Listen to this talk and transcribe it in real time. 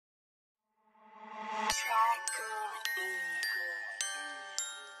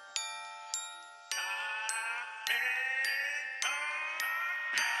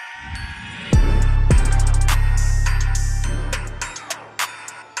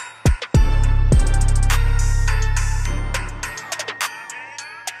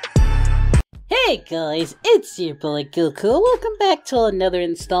Hey guys, it's your boy Goku. Welcome back to another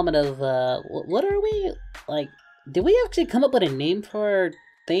installment of, what are we? Like, did we actually come up with a name for our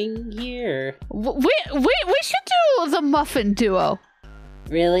thing here? We should do the Muffin Duo.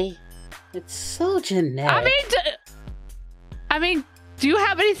 Really? It's so generic. I mean, do you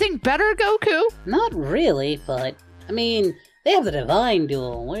have anything better, Goku? Not really, but, I mean, they have the Divine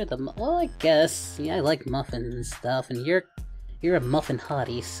Duo. Well, I guess. Yeah, I like muffins and stuff, and you're a muffin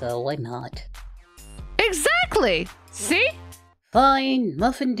hottie, so why not? Exactly! See? Fine,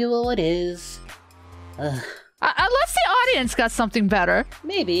 Muffin Duo it is. Unless the audience got something better.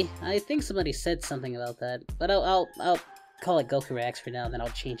 Maybe. I think somebody said something about that. But I'll call it Goku Reacts for now, and then I'll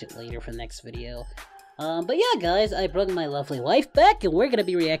change it later for the next video. But yeah, guys, I brought my lovely wife back, and we're gonna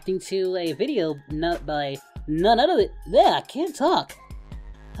be reacting to a video by none other than... Yeah, I can't talk.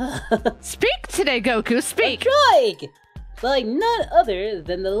 Speak today, Goku, speak! I'm trying! By none other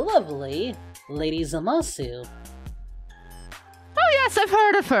than the lovely Lady Zamasu. Oh yes, I've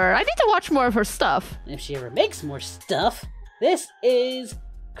heard of her. I need to watch more of her stuff. If she ever makes more stuff, this is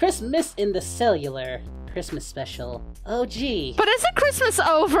Christmas in the Cellular Christmas special. Oh gee. But isn't Christmas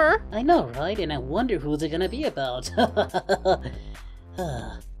over? I know, right? And I wonder who they're gonna be about.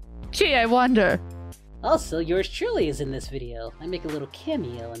 Gee, I wonder. Also, yours truly is in this video. I make a little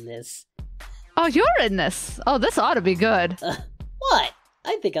cameo in this. Oh, you're in this. Oh, this ought to be good. What?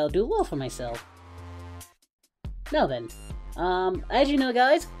 I think I'll do well for myself. Now then, as you know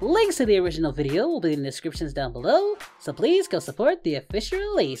guys, links to the original video will be in the descriptions down below, so please go support the official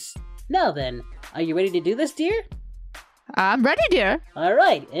release. Now then, are you ready to do this, dear? I'm ready, dear.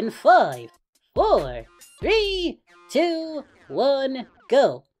 Alright, in 5, 4, 3, 2, 1,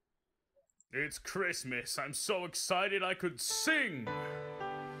 go! It's Christmas. I'm so excited I could sing.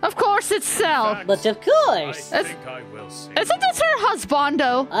 Of course, it's Ciel. But of course! I think I will sing. Isn't this her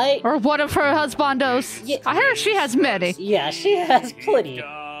husbando? Or one of her husbandos? Yeah. I hear she has many. Yeah, she has plenty.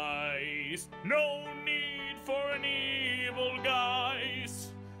 Guys, no need for an evil guys.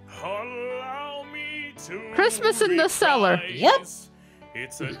 Allow me to Christmas in the cellar. Yep.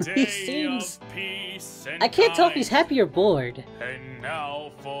 It's a day He seems... of peace and I can't tell if he's happy or bored. And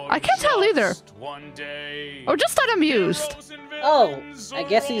now for I can't tell either. just one day, Or just unamused. Oh, I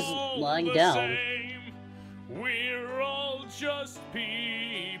guess he's lying down. We're all just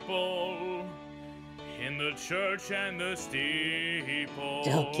people in the church and the steeple.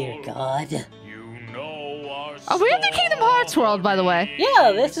 Oh dear God. You know our Are we in the Kingdom Hearts world, by the way?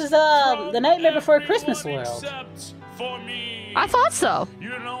 Yeah, this is the Nightmare Before Christmas world. I thought so.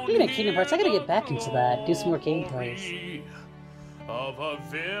 Speaking of Kingdom Hearts, I gotta get back into that. Do some more gameplays. Of a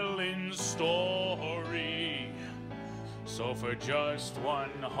villain story. So for just one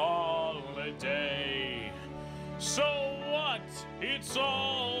holiday, so what? It's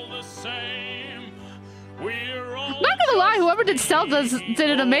all the same. We're all Not gonna lie, whoever did Ciel did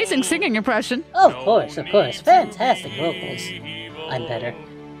an amazing singing impression. Of course. Fantastic vocals. I'm better.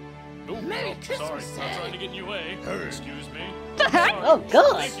 Merry Christmas, sorry, I'm trying to get in your way. Excuse me. The heck? Oh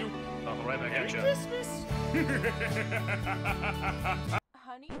God! Thank you. I'll be right back at you.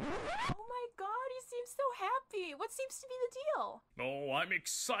 Honey? Oh my god, you seem so happy. What seems to be the deal? Oh, I'm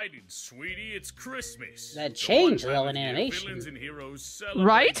excited, sweetie. It's Christmas. That The changed one though time in of year animation. Villains and heroes celebrate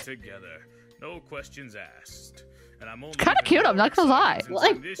Right? together. No questions asked. And I'm only Kinda cute, I'm not gonna lie.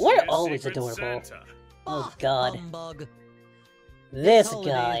 Well, we're always adorable. Oh God. Humbug. This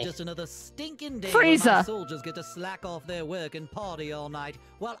holiday guy. is just another stinking day Frieza. where my soldiers get to slack off their work and party all night,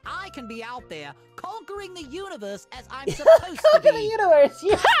 while I can be out there conquering the universe as I'm supposed to Look be. at the universe!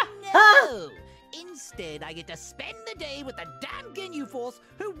 Yeah. No! Instead, I get to spend the day with the damn Ginyu Force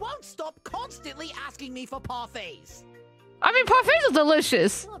who won't stop constantly asking me for parfaits. I mean, parfaits are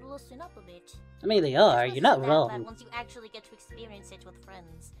delicious. Lord, loosen up a bit. I mean, they are. You're not That wrong. once you actually get to experience it with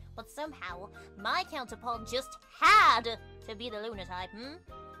friends. But somehow, my counterpart just had to be the lunar type,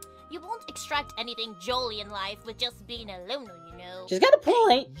 You won't extract anything jolly in life with just being a loner, you know. She's got a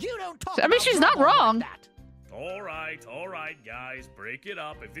point. You don't talk I mean, about she's not trouble like wrong. that. All right, guys, break it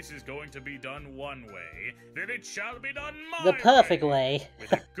up. If this is going to be done one way, then it shall be done my The perfect way.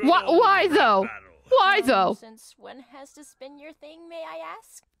 With a good Why old though? battle. Why though? Since when has this been your thing, may I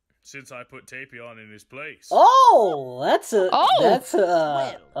ask? Since I put Tapion in his place. Oh, that's a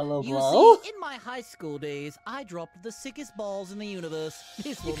Well, a low you blow. see, in my high school days, I dropped the sickest balls in the universe.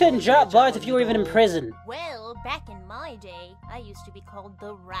 This You will couldn't not be drop a bars if you were even in challenge at all. prison. Well, back in my day, I used to be called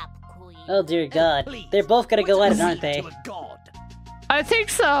the Rap Queen. Oh dear God, Please, they're both gonna go at what's it, a aren't queen they? to a god? I think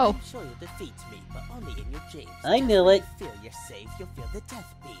so. I'm sure you'll defeat me, but only in your dreams. I knew it. When you feel you're safe, you'll feel the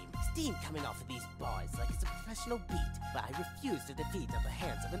death beam. Steam coming off of these bars like it's a professional beat. But I refuse to defeat at the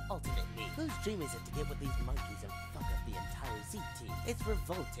hands of an ultimate me. Whose dream is it to get with these monkeys and fuck up the entire Z team? It's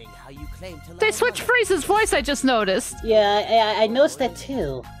revolting how you claim to They love switched another. Frieza's voice, I just noticed. Yeah, I noticed that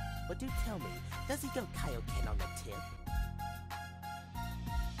too. But do tell me, does he go Kaioken on the tip?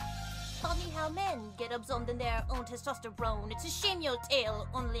 Tell me how men get absorbed in their own testosterone. It's a shame your tale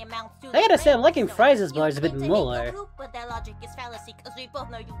only amounts to. I gotta say, I'm liking Frieza's bars a bit You claim to hate more. Goku, but that logic is fallacy, cause we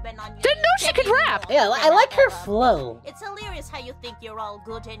both know you've been on your Didn't know she could rap. Yeah, I like her flow. It's hilarious how you think you're all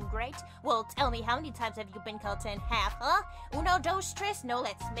good and great. Well, tell me, how many times have you been cut in half, huh? Uno, dos, tres? No,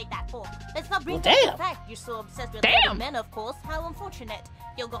 let's make that four. Let's not bring Well, up damn. the fact you're so obsessed with Damn. other men, of course. How unfortunate.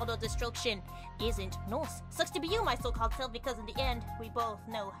 Your god of destruction isn't Norse. Sucks to be you, my so-called self, because in the end, we both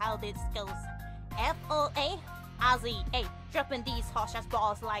know how this goes. F-O-A, I-Z-A. Dropping these harsh-ass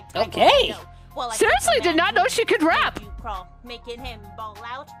balls like... Okay. Well, I Seriously, think the did man not know who she could made rap. you crawl, making him ball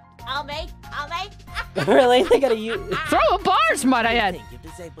out. I'll make. Really? They gotta use. Throwing bars, might I I add. think you've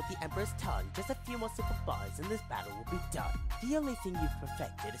disabled the Emperor's tongue. Just a few more simple bars and this battle will be done. The only thing you've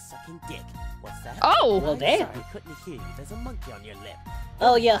perfected is sucking dick. What's that? Oh. Well, I'm damn. sorry, couldn't hear you. There's a monkey on your lip.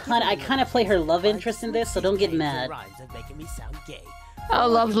 Oh yeah, hon, I kind of play her love interest in this, so don't get mad. Rhymes are making me sound gay. Oh, For all your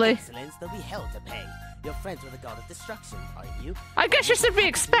lovely. Excellence, there'll be hell to pay. You're friends with the god of destruction, aren't you? I guess you should be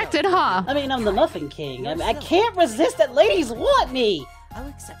expected, huh? I mean, I'm the Muffin King. I can't resist that ladies want me! I'll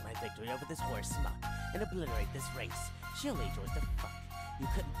accept my victory over this horse smuck and obliterate this race. She'll need yours to fuck. You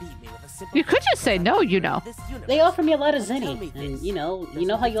couldn't beat me with a simple... You could just say no, you know. This universe. They offer me a lot of Tell me zenny, and this. you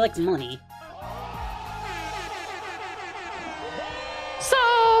know how you like money. So,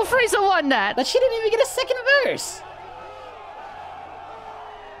 Frieza won that. But she didn't even get a second verse!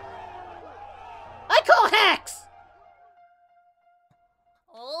 I call hacks!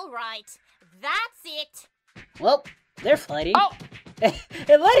 Alright, that's it. Well, they're fighting. Oh, And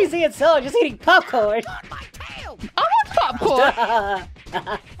Lady Z and Ciel are just eating popcorn. My tail! I want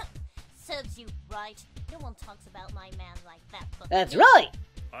popcorn. Serves you right. No one talks about my man like that. But That's right!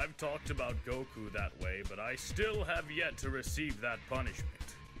 I've talked about Goku that way, but I still have yet to receive that punishment.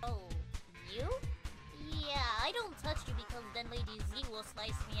 Oh, you? Yeah, I don't touch you because then Lady Z will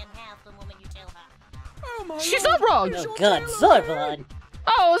slice me in half the moment you tell her. Oh my She's lord, not wrong. is Oh your god, tail Zarbon!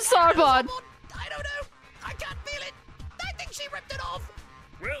 Oh, Sarbon. I don't know. I can't feel it. I think she ripped it off.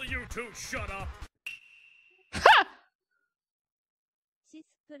 Will you two shut up? シス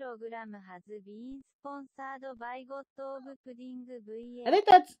プログラム has been sponsored by God of Pudding VS. I think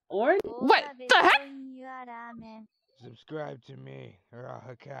that's orange? What the heck? In your ramen. Subscribe to me, or I'll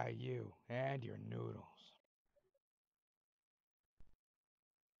Hakai you and your noodles.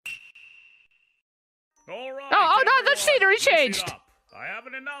 All right. Oh, no, the everyone, scenery listen changed. up. I have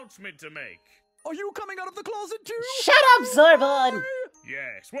an announcement to make. Are you coming out of the closet too? Shut up, Zarbon!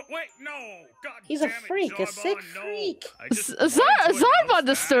 Yes. Wait, no. God He's a damn it, freak, a Zarbon, sick no. freak. I just Zarbon wanted to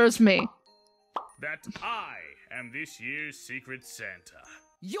disturbs me. that I am this year's Secret Santa.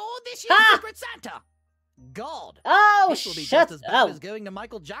 You're this year's Ah! Secret Santa. God. Oh, This will be shut just as bad up! as going to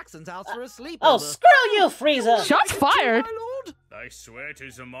Michael Jackson's house for a sleepover. Oh, screw you, Frieza! Shots fired. My lord. I swear to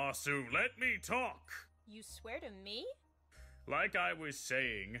Zamasu, let me talk. You swear to me? Like I was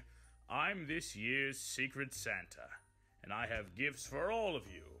saying, I'm this year's Secret Santa, and I have gifts for all of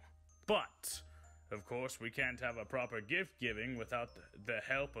you. But, of course, we can't have a proper gift giving without the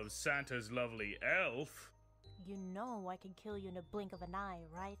help of Santa's lovely elf. You know I can kill you in a blink of an eye,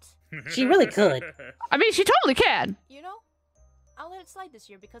 right? She really could. I mean, she totally can. You know, I'll let it slide this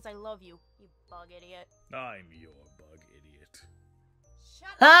year because I love you, you bug idiot. I'm your bug idiot. Shut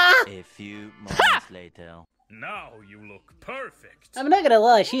up! Ah! A few moments later. Now you look perfect. I'm not gonna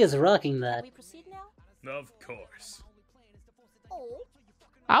lie, she is rocking Can that. we proceed now? Of course. Oh,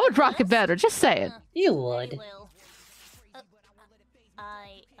 I would rock it better, just saying. You very would. well.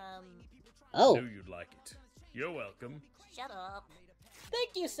 I, Oh. Knew you'd like it. You're welcome. shut up. Thank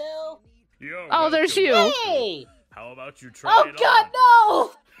you, Ciel. You're Oh, there's you. Hey! How about you try Oh it god, on?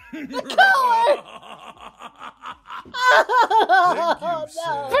 no! The color! Oh, you,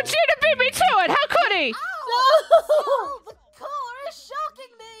 no! Vegeta beat me to it. How could he? No! The color is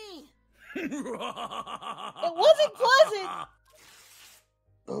shocking me! It wasn't pleasant!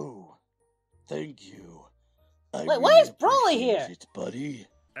 Oh, thank you. I Wait, why really is Broly here? appreciate it, buddy.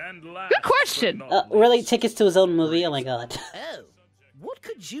 And last, Good question. but not Really? least, Tickets to his own movie? Oh my god. Oh, what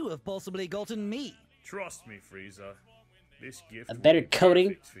could you have possibly gotten me? Trust me, Frieza. This gift A better will be coating?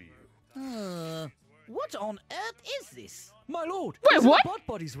 perfect for you. What on earth is this? My lord, Wait, is it what? a butt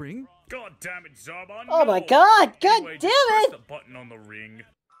buddy's ring? God damn it, Zarbon! Oh my no. god! God Anyway, damn just press it! the button on the ring.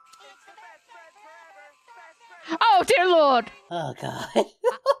 Oh, dear lord. Oh god.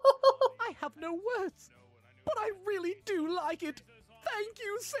 I have no words, but I really do like it. Thank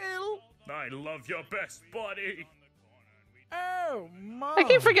you, Ciel. I love your best buddy. Oh my! I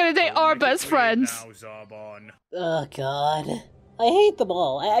keep forgetting they are Make it best weird friends. Now, Zarbon. Oh god. I hate them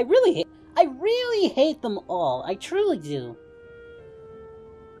all. I really hate them all. I truly do.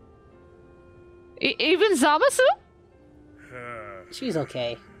 Even Zamasu? She's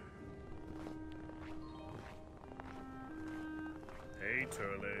okay. Hey,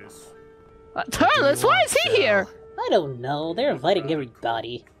 Turles. Turles, why is he here? I don't know. They're inviting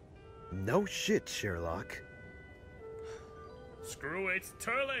everybody. No shit, Sherlock. Screw it.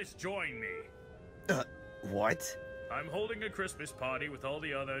 Turles, join me. What? I'm holding a Christmas party with all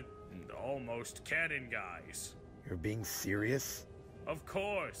the other, almost canon guys. You're being serious? Of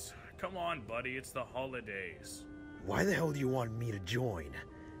course. Come on, buddy. It's the holidays. Why the hell do you want me to join?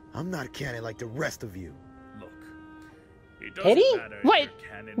 I'm not canon like the rest of you. Look. It Did he? doesn't matter if Wait, you're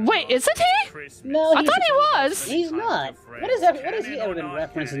canon or wait, not. isn't he? Christmas. No, I thought he was. He's not. What has he ever been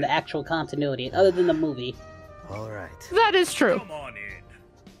referenced in the actual continuity, other than the movie? Alright. That is true. Come on in.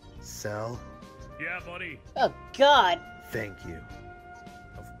 Ciel, Yeah, buddy. Oh god. thank you.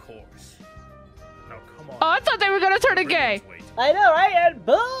 Of course. Now come on. Oh, I thought they were gonna turn it gay. Wait. I know, right? And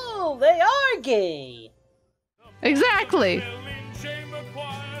boom! They are gay! Exactly.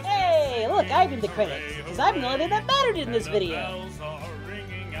 Hey, look, I'm in the credits, because I'm the only thing that mattered in this video.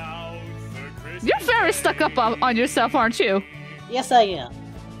 You're very stuck up on yourself, aren't you? Yes, I am.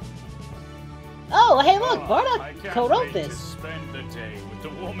 Oh, hey, look, Bardock co-wrote this. Spend the day with the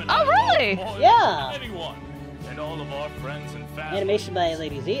woman Oh, really? Yeah. Anyone. And all of our friends and family. Animation by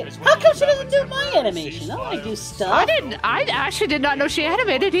Lady Z. How come she doesn't do my animation? I want to do stuff. I actually did not know she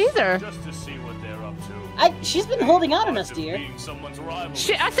animated either. Just to see what they're up to. She's been holding out on us, dear.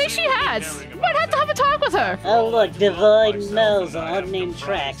 I think she has. You might have to have a talk with her. Oh, look, Divine Knows on unnamed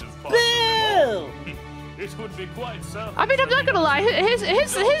tracks. Boo! It would be quite so. I mean, I'm not gonna lie.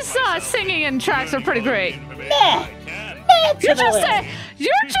 His singing and tracks are pretty great. Meh! Meh to the list.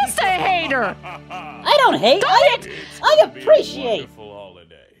 You're just a hater. I don't hate. I appreciate.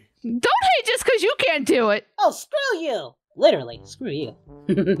 Don't hate just because you can't do it. Oh, screw you! Literally, screw you.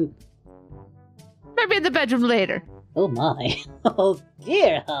 Maybe in the bedroom later. Oh my. Oh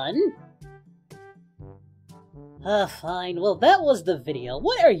dear, hun. Fine. Well, that was the video.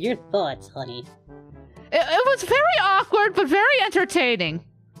 What are your thoughts, honey? It was very awkward, but very entertaining.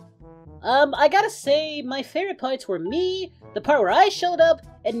 I gotta say, my favorite parts were me, the part where I showed up,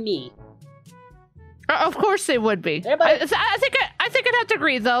 and me. Of course they would be. Everybody... I think I'd have to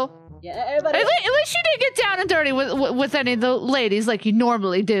agree, though. Yeah, everybody... At least you didn't get down and dirty with any of the ladies like you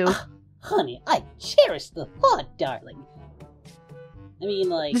normally do. Honey, I cherish the thought, darling. I mean,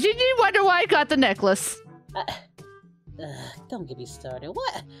 like... Did you wonder why I got the necklace? Don't get me started.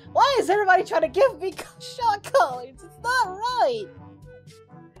 Why is everybody trying to give me shot collars? It's not right.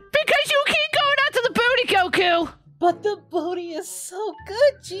 Because you keep going out to the booty, Goku. But the booty is so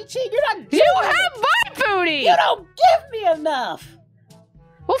good, Chichi. You're not. You have my booty. You don't give me enough.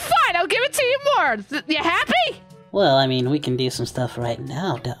 Well, fine. I'll give it to you more. You happy? Well, I mean, we can do some stuff right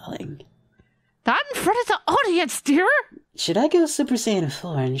now, darling. Not in front of the audience, dear. Should I go Super Saiyan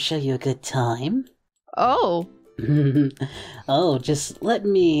 4 and show you a good time? Oh. Oh, just let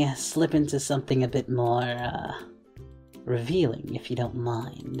me slip into something a bit more, revealing, if you don't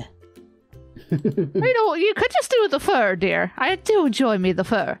mind. You could just do the fur, dear. I do enjoy me the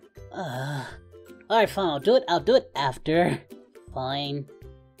fur. Alright, fine, I'll do it after. Fine.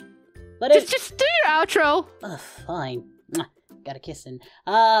 But just do your outro. Fine. Mwah. Got a kiss in.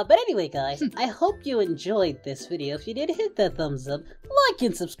 But anyway, guys, I hope you enjoyed this video. If you did, hit that thumbs up, like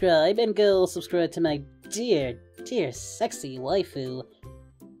and subscribe, and go subscribe to my dear sexy waifu,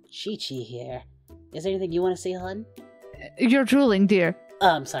 Chichi here. Is there anything you want to say, hon? You're drooling, dear.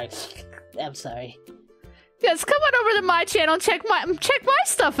 I'm sorry. I'm sorry. Yes, come on over to my channel and check my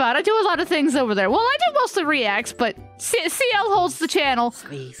stuff out. I do a lot of things over there. Well, I do mostly reacts, but Ciel holds the channel.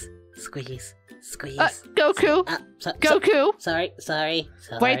 Squeeze. Goku. Goku. Sorry.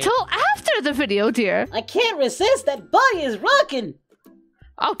 Wait till after the video, dear. I can't resist. That body is rocking.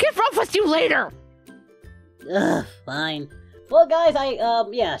 I'll get rough with you later. Ugh, fine. Well, guys,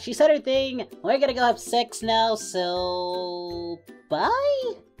 yeah, she said her thing. We're gonna go have sex now, so...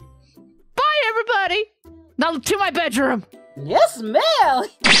 Bye? Bye, everybody! Now to my bedroom! Yes, ma'am!